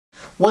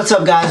What's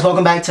up, guys?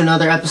 Welcome back to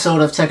another episode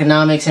of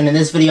Techonomics, and in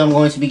this video I'm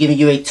going to be giving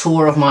you a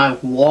tour of my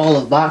wall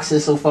of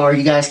boxes so far.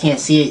 You guys can't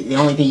see it. The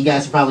only thing you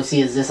guys will probably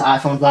see is this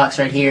iPhone box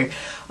right here.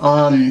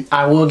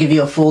 I will give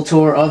you a full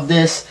tour of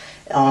this.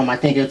 I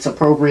think it's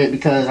appropriate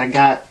because I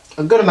got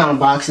a good amount of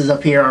boxes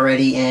up here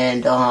already,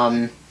 and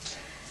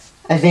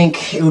I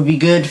think it would be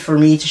good for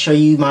me to show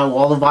you my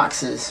wall of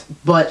boxes.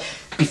 But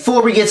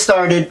before we get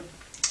started,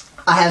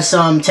 I have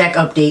some tech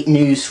update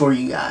news for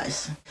you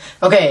guys.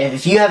 Okay,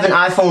 if you have an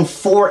iPhone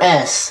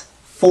 4S,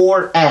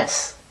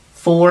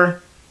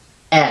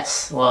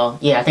 well,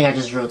 yeah, I think I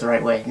just drew it the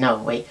right way.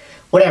 No, wait,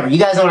 whatever, you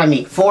guys know what I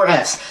mean,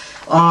 4S.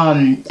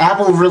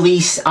 Apple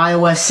released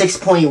iOS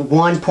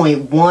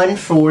 6.1.1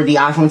 for the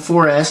iPhone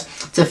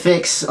 4S to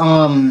fix,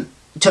 to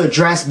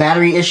address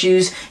battery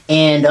issues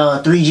and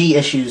 3G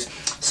issues.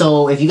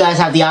 So if you guys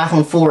have the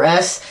iPhone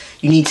 4S,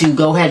 you need to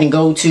go ahead and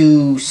go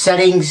to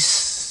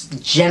Settings,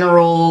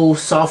 General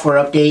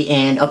Software Update,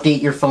 and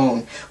update your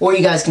phone. Or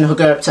you guys can hook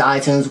it up to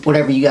iTunes,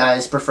 whatever you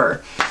guys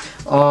prefer.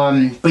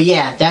 But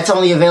yeah, that's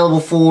only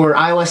available for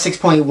iOS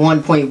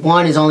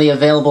 6.1.1 is only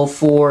available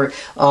for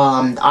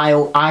iPhone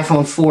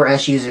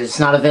 4S users. It's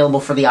not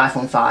available for the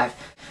iPhone 5.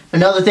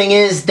 Another thing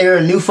is, there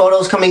are new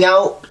photos coming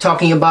out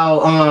talking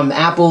about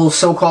Apple's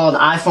so-called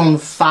iPhone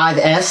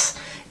 5S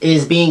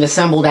is being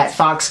assembled at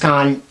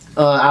Foxconn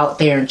out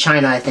there in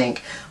China, I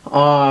think.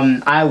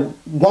 I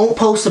won't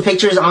post the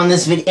pictures on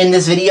this in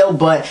this video,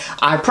 but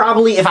I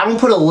probably, if I don't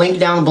put a link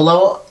down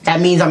below,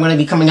 that means I'm going to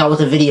be coming out with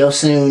a video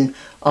soon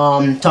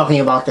talking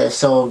about this.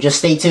 So just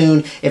stay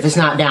tuned if it's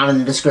not down in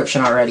the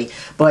description already.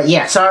 But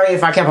yeah, sorry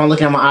if I kept on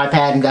looking at my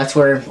iPad, and that's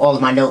where all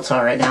of my notes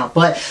are right now.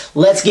 But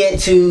let's get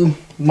to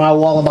my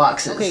wall of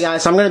boxes. Okay,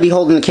 guys, so I'm going to be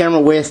holding the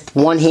camera with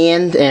one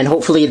hand, and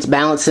hopefully it's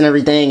balanced and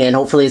everything, and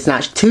hopefully it's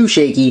not too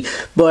shaky.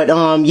 But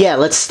yeah,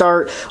 let's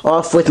start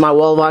off with my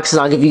wall of boxes.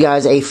 I'll give you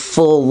guys a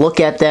full look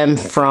at them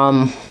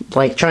from,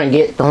 like, try and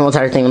get the whole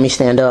entire thing. Let me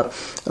stand up.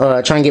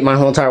 Try and get my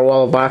whole entire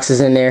wall of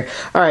boxes in there.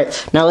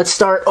 Alright, now let's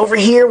start over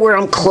here where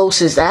I'm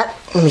closest at.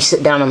 Let me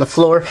sit down on the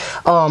floor.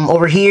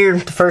 Over here,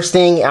 the first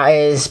thing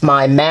is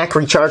my Mac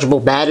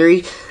rechargeable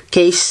battery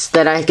case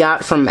that I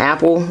got from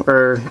Apple,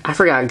 or I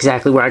forgot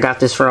exactly where I got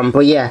this from,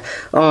 but yeah,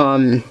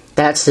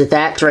 that's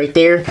that right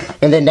there.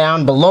 And then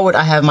down below it,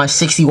 I have my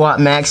 60-watt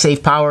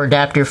MagSafe power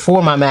adapter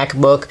for my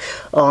MacBook,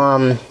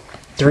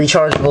 the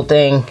rechargeable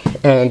thing,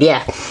 and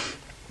yeah,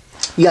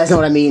 you guys know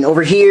what I mean.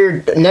 Over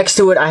here, next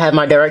to it, I have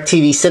my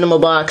DirecTV Cinema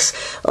box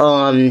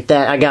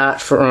that I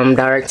got from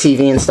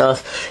DirecTV and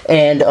stuff,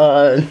 and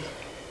I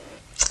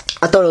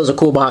thought it was a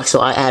cool box, so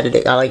I added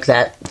it. I like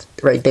that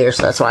right there,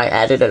 so that's why I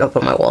added it up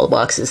on my wall of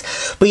boxes.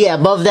 But yeah,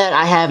 above that,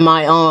 I have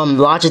my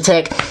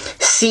Logitech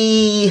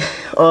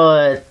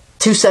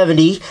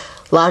C270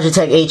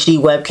 Logitech HD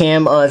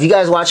webcam. If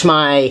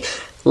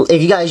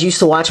you guys used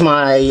to watch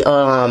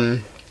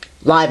my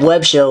live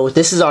web show,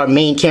 this is our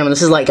main camera.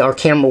 This is like our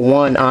camera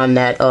one on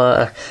that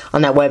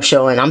web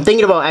show, and I'm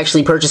thinking about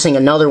actually purchasing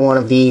another one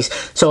of these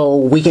so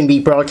we can be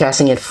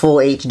broadcasting in full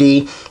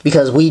HD,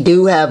 because we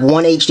do have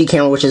one HD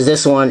camera, which is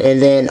this one,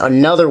 and then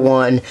another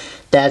one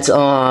that's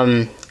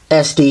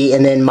SD,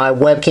 and then my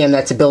webcam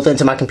that's built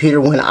into my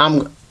computer when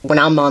I'm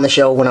on the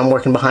show, when I'm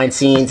working behind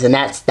scenes, and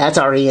that's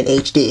already in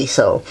HD.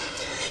 So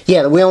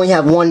yeah, we only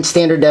have one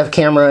standard def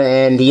camera,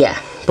 and yeah,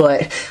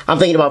 but I'm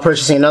thinking about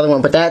purchasing another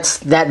one. But that's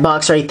that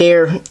box right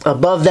there.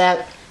 Above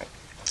that,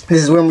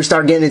 this is when we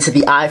start getting into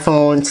the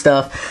iPhone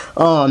stuff.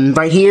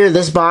 Right here,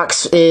 this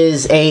box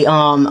is a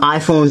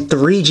iPhone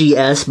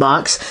 3GS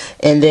box,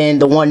 and then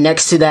the one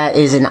next to that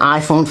is an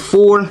iPhone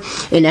 4.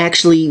 And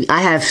actually,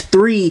 I have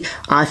 3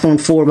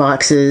 iPhone 4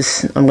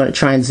 boxes. I'm going to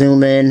try and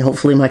zoom in.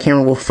 Hopefully my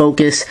camera will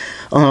focus.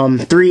 3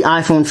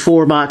 iPhone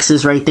 4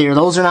 boxes right there.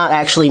 Those are not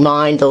actually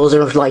mine. Those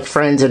are like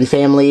friends and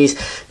families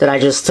that I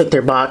just took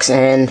their box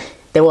and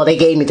they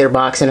gave me their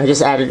box, and I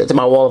just added it to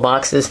my wall of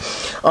boxes.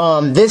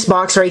 This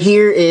box right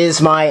here is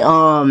my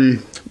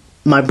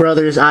my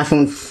brother's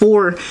iPhone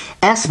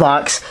 4S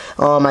box.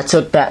 I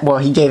took that. Well,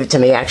 he gave it to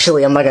me.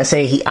 Actually, I'm not gonna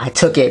say I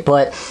took it,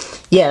 but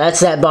yeah,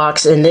 that's that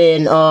box. And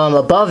then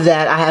above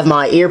that, I have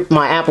my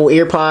Apple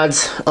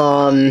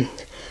EarPods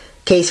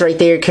case right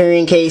there,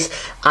 carrying case.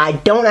 I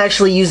don't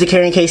actually use the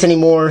carrying case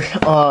anymore.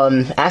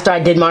 After I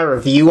did my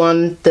review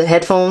on the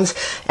headphones,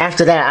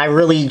 after that I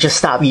really just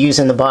stopped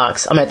using the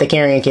box. I'm at the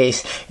carrying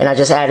case, and I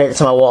just added it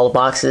to my wall of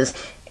boxes.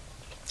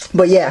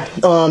 But yeah,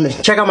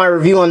 check out my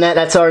review on that.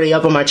 That's already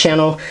up on my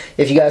channel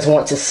if you guys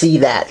want to see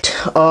that.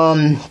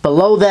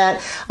 Below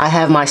that, I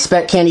have my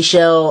Spec Candy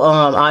Shell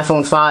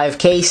iPhone 5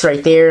 case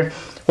right there.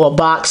 Well,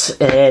 box,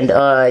 and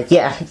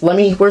yeah,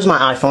 where's my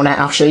iPhone at?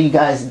 I'll show you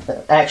guys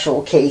the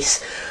actual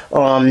case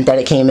that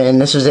it came in.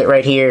 This was it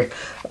right here.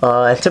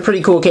 It's a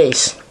pretty cool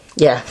case,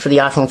 yeah, for the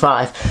iPhone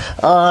 5.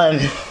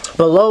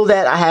 Below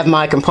that, I have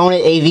my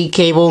component AV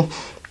cable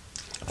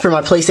for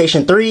my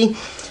PlayStation 3.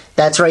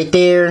 That's right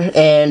there,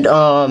 and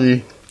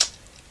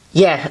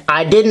yeah,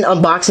 I did an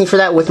unboxing for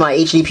that with my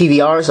HD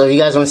PVR, so if you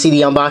guys want to see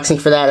the unboxing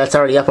for that, that's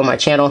already up on my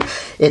channel.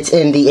 It's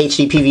in the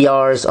HD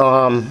PVR's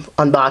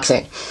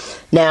unboxing.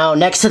 Now,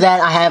 next to that,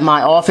 I have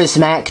my Office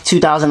Mac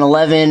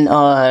 2011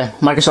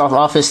 Microsoft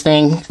Office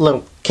thing,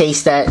 little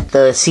case that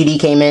the CD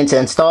came in to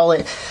install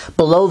it.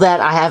 Below that,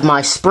 I have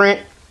my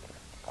Sprint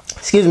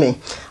HTC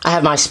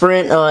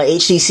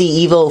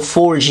Evo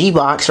 4G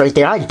box right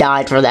there. I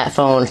died for that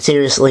phone,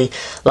 seriously.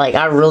 Like,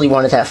 I really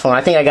wanted that phone.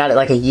 I think I got it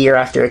like a year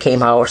after it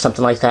came out or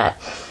something like that.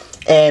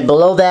 And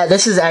below that,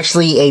 this is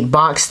actually a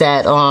box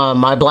that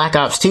my Black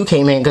Ops 2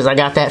 came in, because I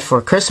got that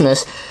for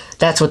Christmas.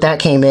 That's what that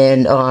came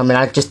in, and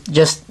I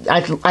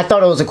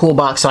thought it was a cool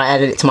box, so I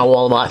added it to my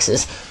wall of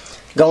boxes.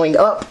 Going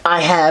up, I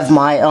have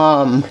my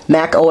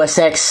Mac OS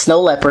X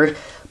Snow Leopard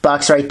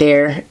box right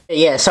there.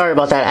 Yeah, sorry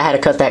about that. I had to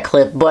cut that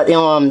clip. But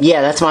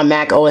yeah, that's my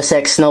Mac OS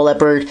X Snow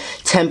Leopard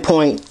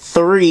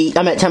 10.3.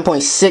 I'm at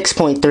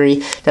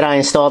 10.6.3 that I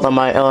installed on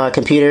my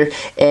computer.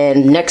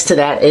 And next to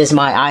that is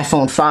my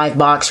iPhone 5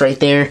 box right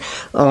there.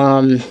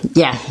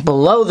 Yeah,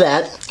 below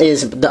that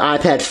is the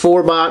iPad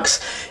 4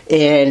 box,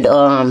 and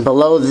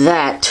below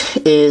that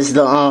is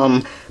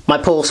the my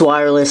Pulse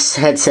wireless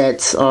headset.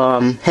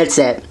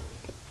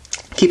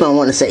 Keep on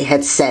wanting to say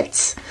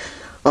headsets.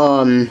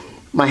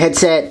 My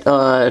headset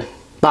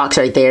box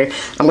right there.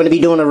 I'm going to be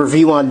doing a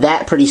review on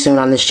that pretty soon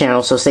on this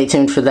channel, so stay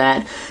tuned for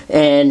that.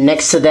 And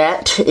next to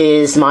that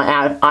is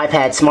my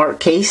iPad Smart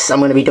case. I'm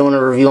going to be doing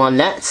a review on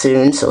that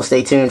soon, so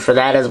stay tuned for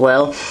that as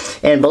well.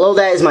 And below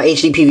that is my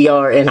HD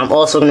PVR, and I'm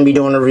also going to be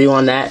doing a review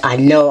on that. I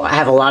know I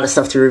have a lot of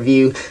stuff to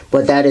review,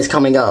 but that is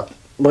coming up.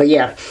 But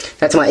yeah,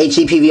 that's my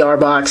HD PVR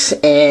box,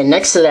 and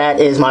next to that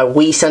is my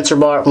Wii sensor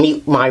bar,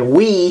 my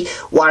Wii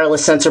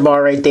wireless sensor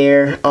bar right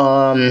there.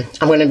 I'm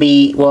gonna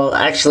be, well,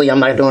 actually, I'm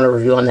not doing a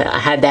review on that. I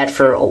had that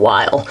for a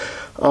while.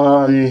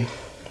 I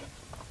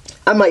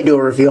might do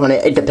a review on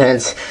it. It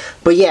depends.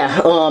 But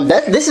yeah,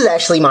 this is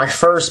actually my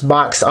first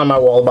box on my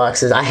wall of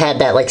boxes. I had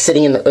that like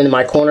sitting in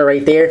my corner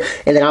right there,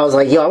 and then I was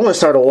like, yo, I want to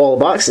start a wall of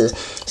boxes.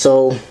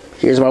 So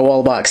here's my wall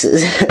of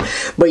boxes.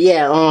 But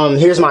yeah,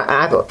 here's my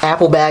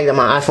Apple bag that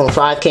my iPhone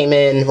 5 came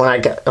in when I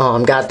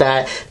got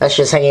that. That's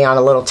just hanging on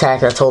a little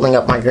tack that's holding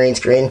up my green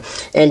screen.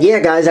 And yeah,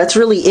 guys, that's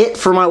really it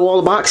for my wall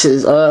of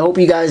boxes. I hope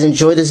you guys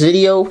enjoy this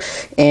video.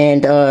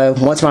 And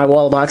once my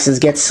wall of boxes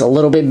gets a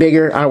little bit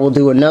bigger, I will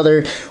do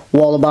another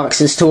wall of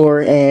boxes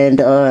tour. And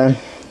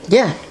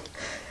yeah,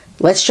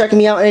 let's check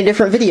me out in a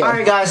different video.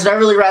 Alright guys, so that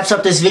really wraps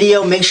up this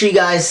video. Make sure you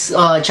guys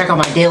check out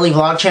my daily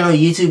vlog channel,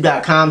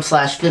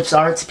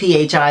 youtube.com/phippsarts,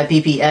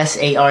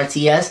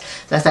 PHIPPSARTS.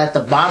 That's at the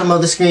bottom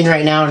of the screen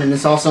right now, and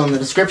it's also in the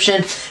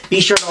description. Be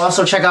sure to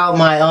also check out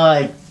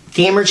my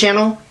gamer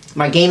channel.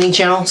 My gaming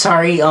channel,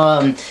 sorry,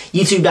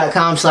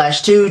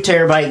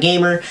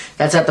 youtube.com/2TerabyteGamer.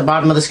 That's at the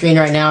bottom of the screen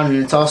right now,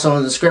 and it's also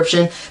in the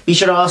description. Be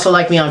sure to also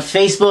like me on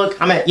Facebook.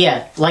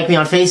 Like me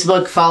on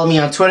Facebook, follow me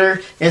on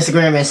Twitter,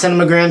 Instagram, and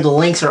Cinemagram. The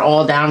links are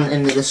all down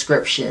in the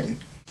description.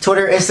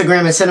 Twitter,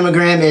 Instagram, and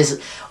Cinemagram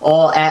is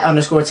all at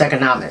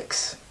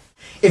 _Techonomics.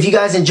 If you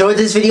guys enjoyed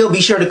this video, be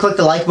sure to click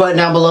the like button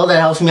down below. That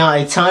helps me out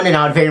a ton, and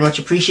I would very much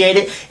appreciate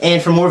it.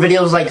 And for more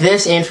videos like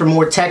this, and for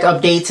more tech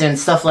updates and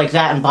stuff like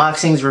that,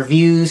 unboxings,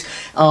 reviews,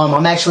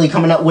 I'm actually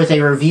coming up with a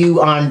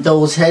review on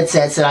those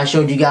headsets that I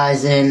showed you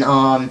guys in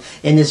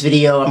this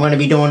video. I'm going to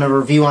be doing a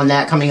review on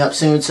that coming up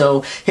soon,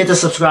 so hit the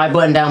subscribe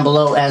button down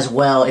below as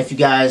well if you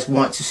guys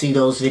want to see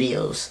those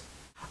videos.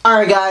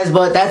 Alright guys,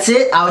 but that's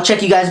it. I'll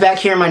check you guys back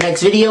here in my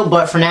next video,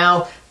 but for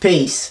now,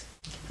 peace.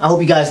 I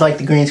hope you guys like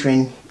the green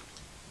screen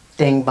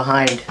thing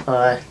behind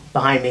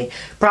me.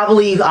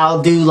 Probably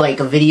I'll do like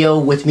a video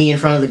with me in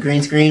front of the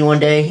green screen one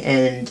day,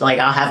 and like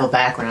I'll have a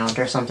background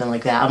or something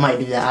like that. I might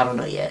do that, I don't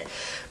know yet.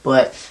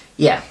 But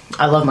yeah,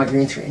 I love my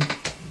green screen.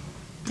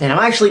 And I'm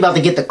actually about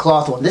to get the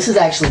cloth one. This is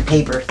actually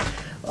paper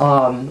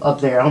up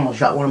there. I almost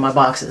shot one of my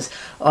boxes.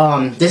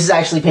 This is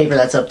actually paper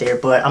that's up there,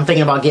 but I'm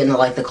thinking about getting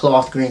the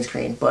cloth green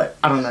screen, but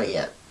I don't know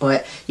yet.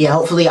 But yeah,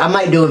 hopefully I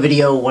might do a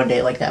video one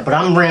day like that. But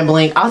I'm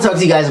rambling. I'll talk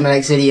to you guys in my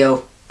next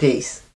video. Peace.